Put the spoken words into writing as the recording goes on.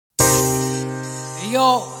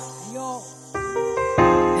Yo,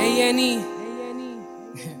 hey Annie,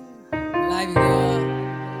 love you girl.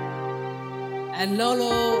 And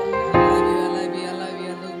Lolo, I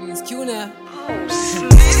love you, it's Q now.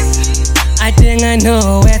 I think I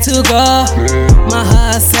know where to go. My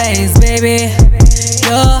heart says, baby,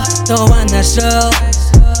 you're the one that show.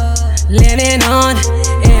 Living on,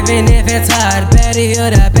 even if it's hard, better you're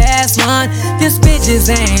the best one. These bitches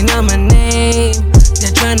ain't know my name. They're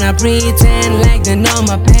tryna pretend like they know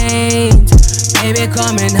my pain. Baby,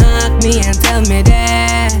 come and hug me and tell me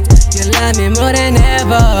that you love me more than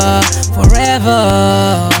ever, forever,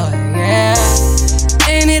 yeah.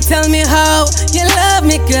 And you tell me how you love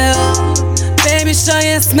me, girl. Baby, show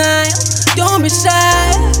your smile, don't be shy.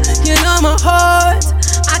 You know my heart,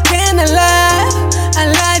 I cannot lie. I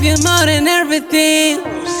love you more than everything.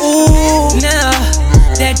 Ooh, now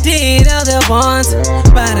they did other ones,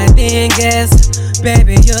 but I think it's,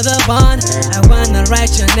 baby, you're the one. I wanna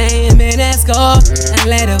write your name in a score and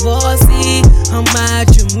let the world see how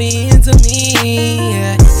much you mean to me,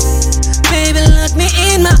 yeah. Baby, look me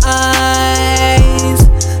in my eyes,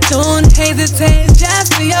 don't hesitate,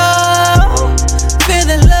 just for you. Feel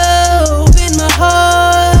the love in my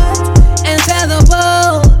heart and tell the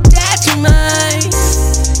world that you're mine.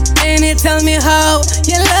 And you tell me how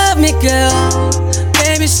you love me, girl.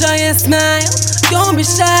 Baby, show your smile, don't be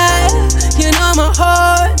shy. You know my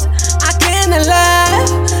heart, I cannot lie.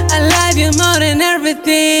 I love you more than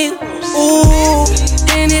everything. Ooh,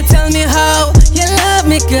 and you tell me how you love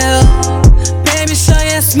me, girl. Baby, show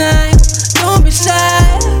your smile, don't be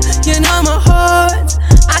shy. You know my heart,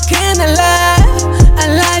 I cannot lie. I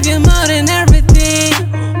love you more than everything.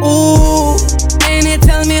 Ooh, and you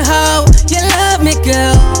tell me how you love me,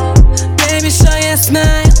 girl. Baby, show your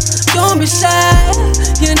smile, don't be shy.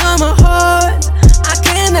 You know my heart, I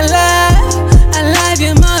cannot lie. I love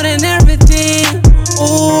you more than